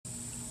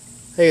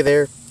Hey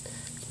there,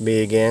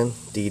 me again,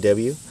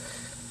 DW,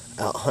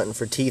 out hunting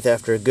for teeth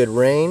after a good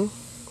rain.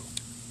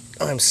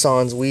 I'm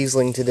sans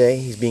weaseling today.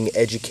 He's being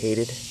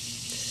educated,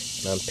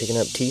 and I'm picking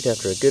up teeth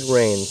after a good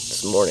rain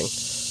this morning.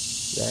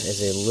 That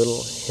is a little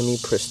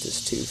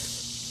hemipristis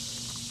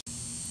tooth.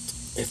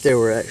 If there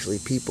were actually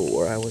people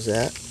where I was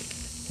at,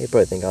 they'd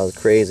probably think I was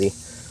crazy,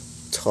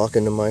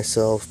 talking to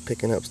myself,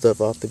 picking up stuff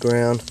off the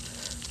ground.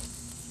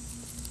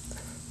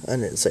 I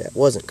didn't say I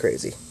wasn't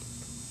crazy,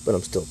 but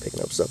I'm still picking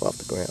up stuff off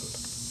the ground.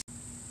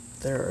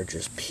 There are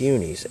just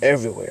punies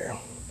everywhere.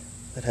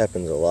 That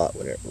happens a lot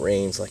when it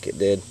rains like it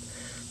did.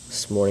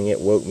 This morning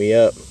it woke me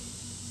up.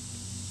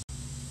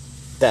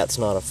 That's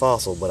not a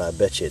fossil, but I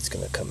bet you it's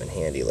going to come in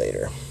handy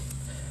later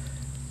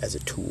as a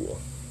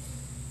tool.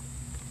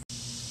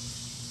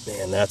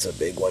 Man, that's a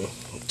big one.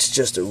 It's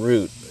just a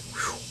root.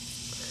 Whew.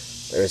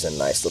 There's a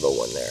nice little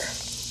one there.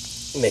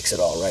 Makes it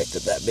all right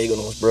that that big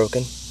one was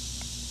broken.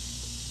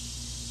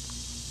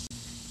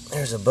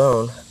 There's a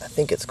bone. I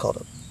think it's called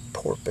a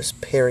porpoise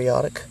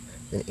periotic,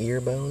 an ear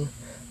bone.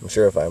 I'm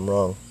sure if I'm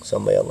wrong,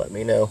 somebody will let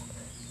me know.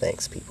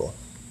 Thanks, people.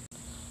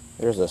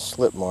 There's a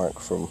slip mark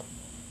from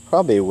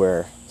probably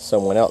where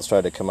someone else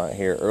tried to come out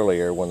here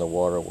earlier when the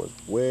water was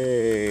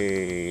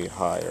way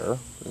higher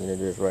than it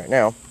is right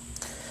now.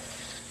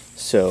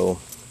 So,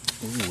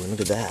 ooh, look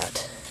at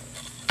that.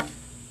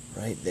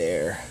 Right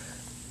there.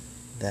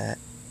 That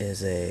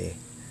is a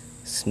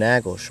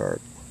snaggle shark,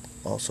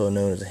 also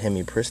known as a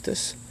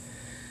hemipristis.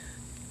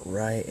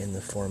 Right in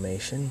the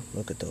formation.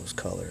 Look at those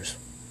colors.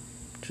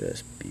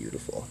 Just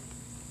beautiful.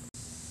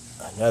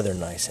 Another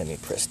nice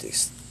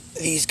hemipristis.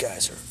 These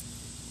guys are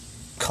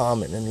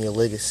common in the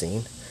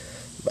Oligocene,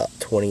 about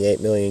 28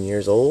 million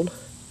years old.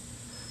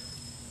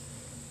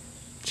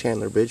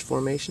 Chandler Bridge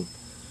Formation.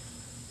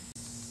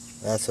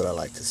 That's what I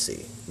like to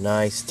see.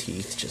 Nice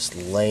teeth just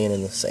laying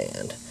in the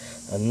sand.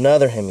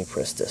 Another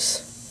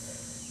hemipristis.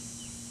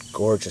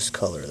 Gorgeous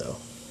color though.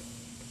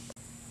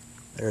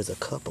 There's a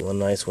couple of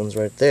nice ones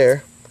right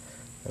there.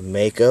 A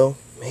mako.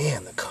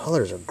 Man, the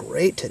colors are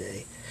great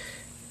today.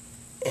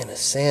 And a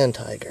sand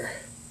tiger.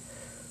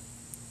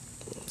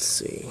 Let's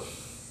see.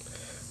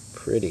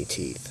 Pretty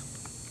teeth.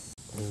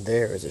 And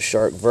there is a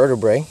shark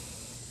vertebrae.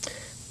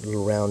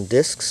 Little round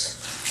discs.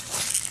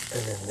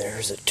 And then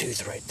there's a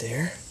tooth right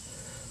there.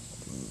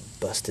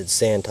 Busted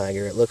sand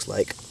tiger, it looks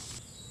like.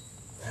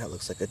 That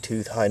looks like a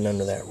tooth hiding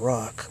under that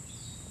rock.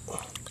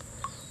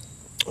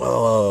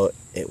 Oh,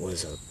 it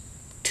was a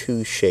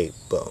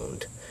two-shaped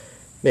boned.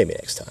 Maybe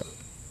next time.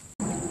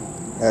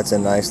 That's a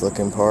nice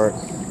looking part.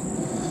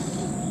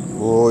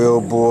 Boy, oh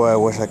boy, I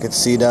wish I could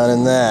see down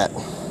in that.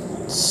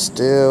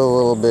 Still a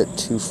little bit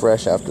too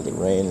fresh after the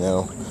rain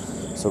though.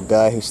 So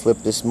guy who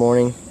slipped this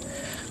morning,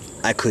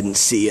 I couldn't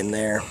see in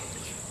there.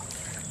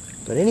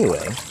 But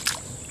anyway,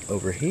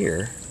 over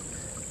here,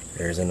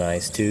 there's a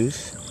nice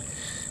tooth.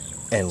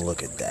 And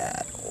look at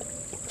that.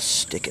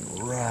 Sticking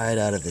right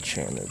out of the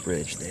Chandler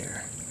Bridge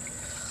there.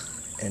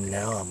 And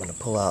now I'm going to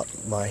pull out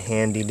my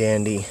handy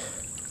dandy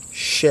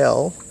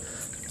shell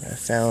I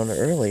found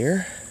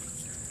earlier,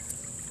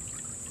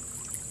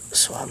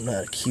 so I'm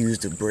not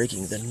accused of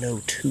breaking the no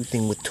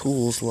toothing with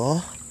tools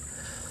law.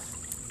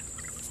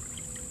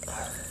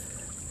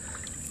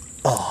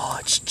 Oh,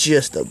 it's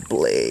just a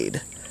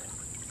blade.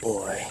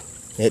 Boy,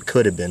 it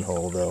could have been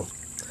whole though.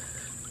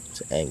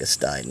 It's an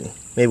Angustiden.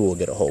 Maybe we'll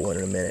get a whole one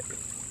in a minute.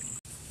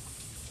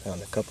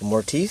 Found a couple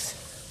more teeth.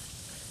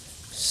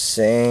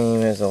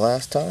 Same as the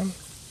last time.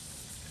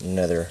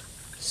 Another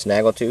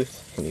snaggletooth,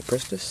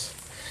 hemipristis.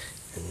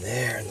 And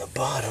there in the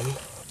bottom,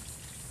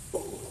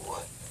 ooh,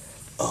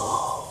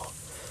 oh,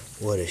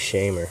 what a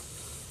shamer.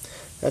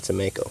 That's a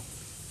mako.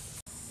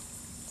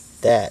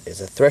 That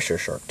is a thresher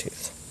shark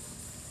tooth.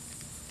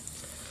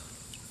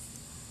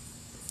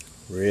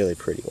 Really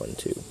pretty one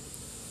too.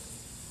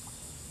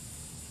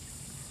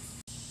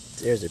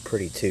 There's a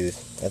pretty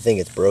tooth. I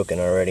think it's broken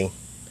already.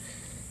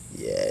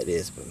 Yeah, it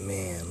is, but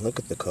man, look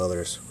at the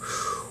colors.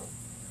 Whew,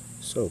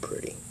 so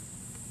pretty.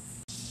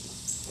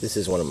 This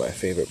is one of my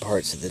favorite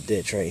parts of the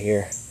ditch right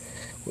here.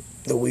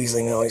 The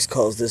weaseling always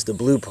calls this the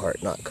blue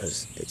part, not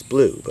because it's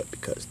blue, but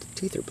because the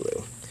teeth are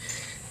blue.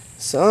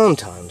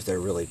 Sometimes they're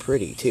really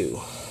pretty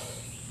too.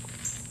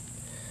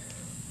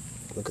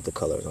 Look at the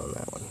colors on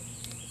that one.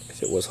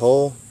 If it was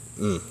whole,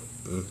 There's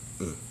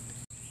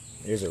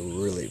a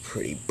really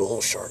pretty bull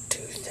shark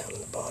tooth down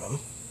in the bottom.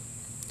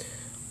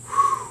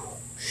 Whew,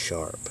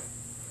 sharp.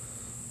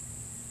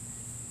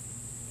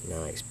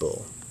 Nice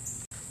bull.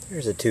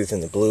 There's a tooth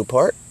in the blue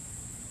part.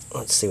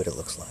 Let's see what it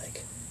looks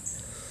like.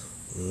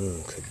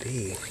 Could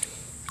be.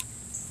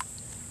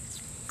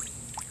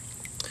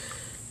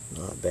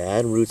 Not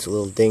bad. Root's a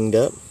little dinged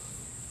up,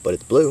 but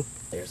it's blue.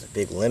 There's a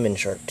big lemon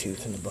shark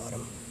tooth in the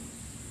bottom.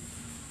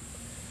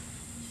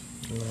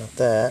 Not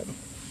that.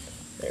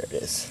 There it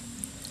is.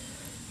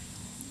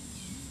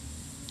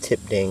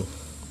 Tip ding.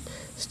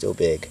 Still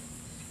big.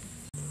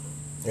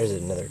 There's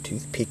another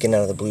tooth peeking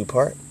out of the blue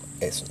part.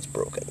 This one's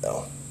broken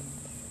though.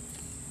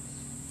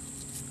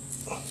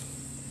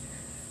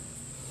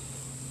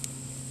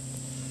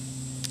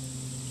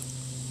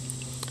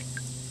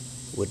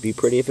 Would be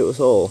pretty if it was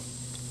whole.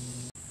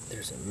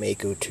 There's a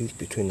mako tooth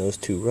between those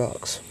two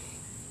rocks.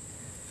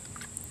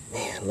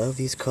 Man, love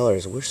these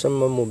colors. Wish some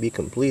of them will be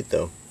complete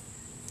though.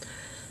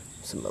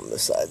 Some of them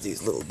besides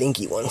these little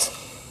dinky ones.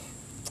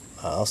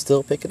 I'll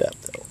still pick it up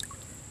though.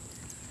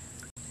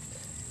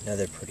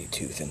 Another pretty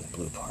tooth in the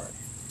blue part.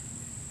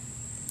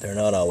 They're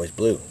not always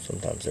blue.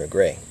 Sometimes they're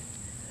gray,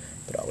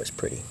 but always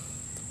pretty.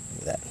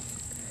 Look at that.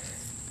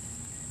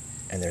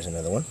 And there's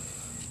another one.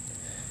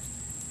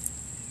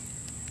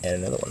 And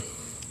another one.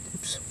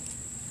 Oops.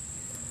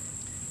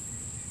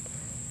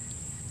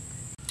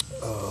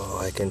 Oh,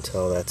 I can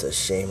tell that's a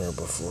shamer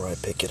before I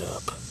pick it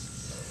up.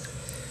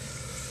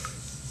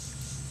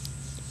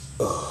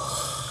 Oh.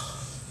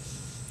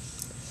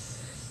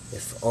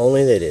 If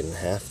only they didn't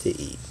have to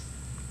eat.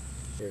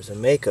 Here's a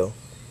mako.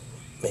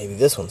 Maybe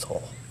this one's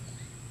whole.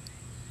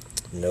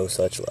 No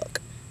such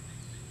luck.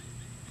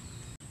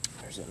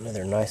 There's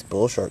another nice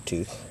bull shark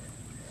tooth.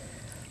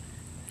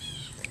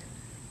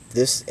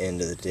 This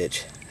end of the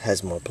ditch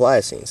has more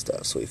Pliocene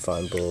stuff, so we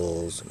find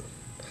bulls, and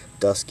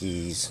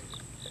duskies,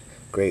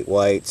 great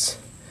whites,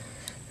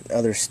 and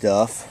other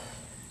stuff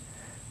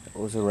that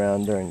was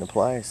around during the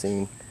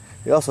Pliocene.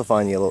 We also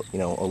find the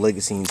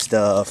Oligocene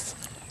stuff,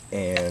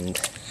 and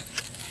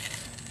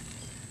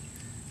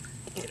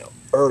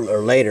earlier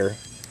or later,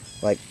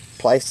 like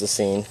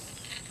Pleistocene,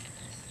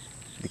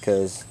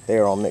 because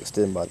they're all mixed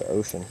in by the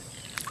ocean.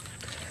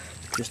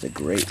 Just a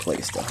great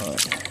place to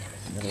hunt.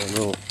 Another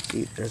little,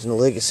 see, there's an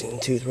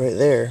Oligocene tooth right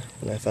there,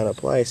 and I found a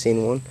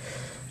Pliocene one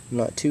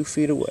not 2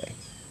 feet away.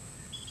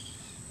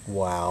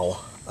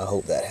 Wow, I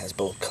hope that has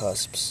both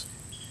cusps.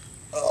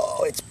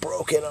 Oh, it's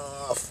broken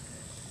off.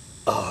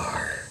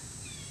 Oh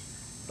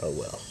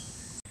well.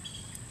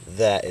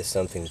 That is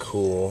something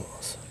cool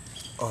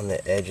on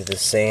the edge of the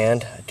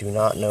sand. I do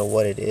not know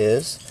what it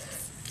is.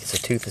 It's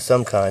a tooth of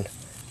some kind.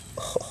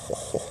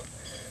 Oh,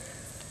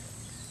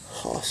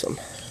 awesome.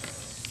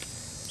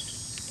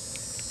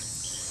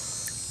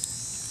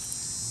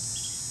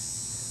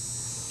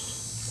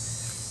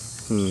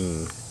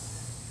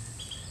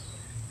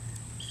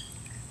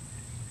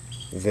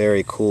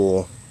 Very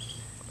cool.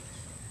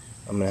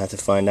 I'm gonna have to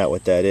find out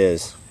what that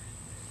is.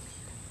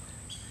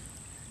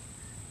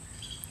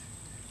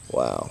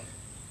 Wow.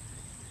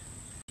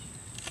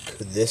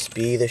 Could this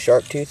be the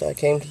shark tooth I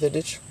came to the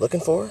ditch looking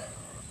for?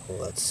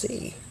 Let's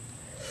see.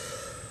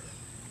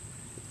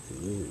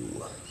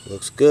 Ooh,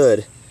 looks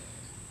good.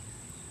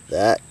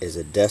 That is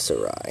a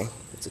Deseri.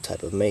 It's a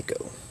type of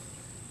mako.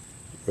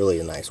 Really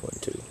a nice one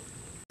too.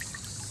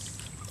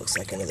 Looks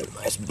like another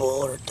nice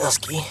bull or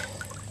dusky.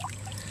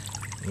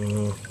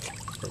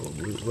 Little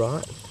root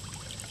rot.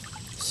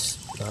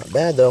 Not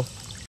bad though.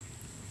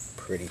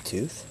 Pretty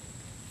tooth.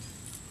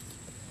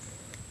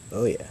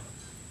 Oh yeah,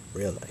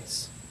 real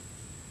nice.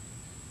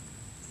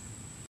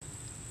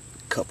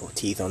 Couple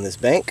teeth on this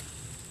bank.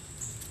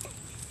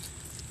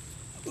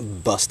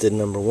 Busted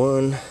number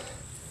 1.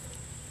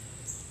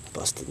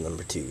 Busted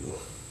number 2.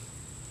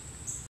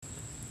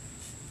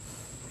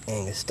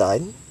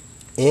 Angustidan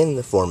in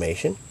the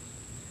formation.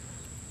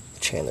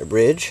 Chandler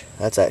Bridge.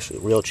 That's actually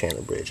real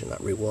Chandler Bridge and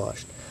not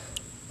rewashed.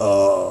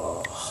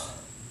 Oh,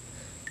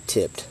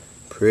 tipped.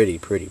 Pretty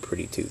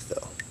tooth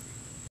though.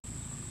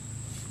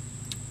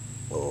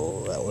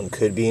 Oh, that one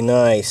could be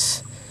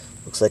nice.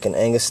 Looks like an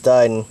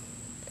Angustidan.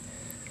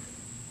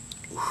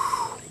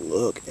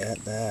 Look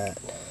at that.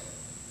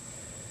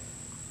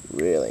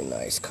 Really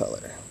nice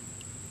color.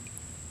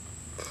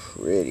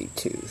 Pretty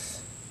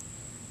tooth.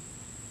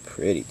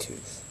 Pretty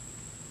tooth.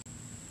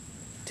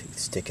 Tooth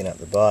sticking out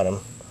the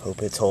bottom.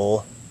 Hope it's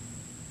whole.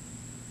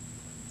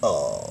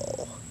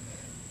 Oh,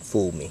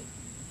 fooled me.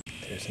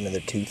 There's another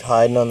tooth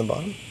hiding on the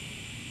bottom.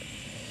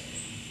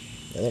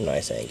 Another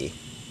nice Angie.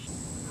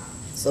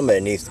 Somebody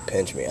needs to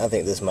pinch me. I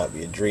think this might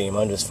be a dream.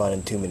 I'm just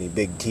finding too many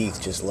big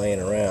teeth just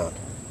laying around.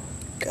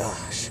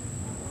 Gosh.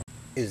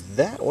 Is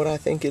that what I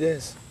think it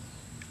is?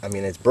 I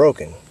mean, it's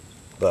broken,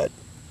 but...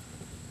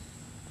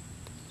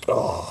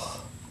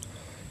 oh,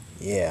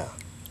 yeah.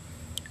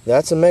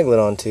 That's a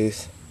megalodon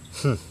tooth.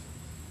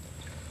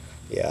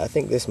 Yeah, I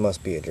think this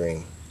must be a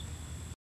dream.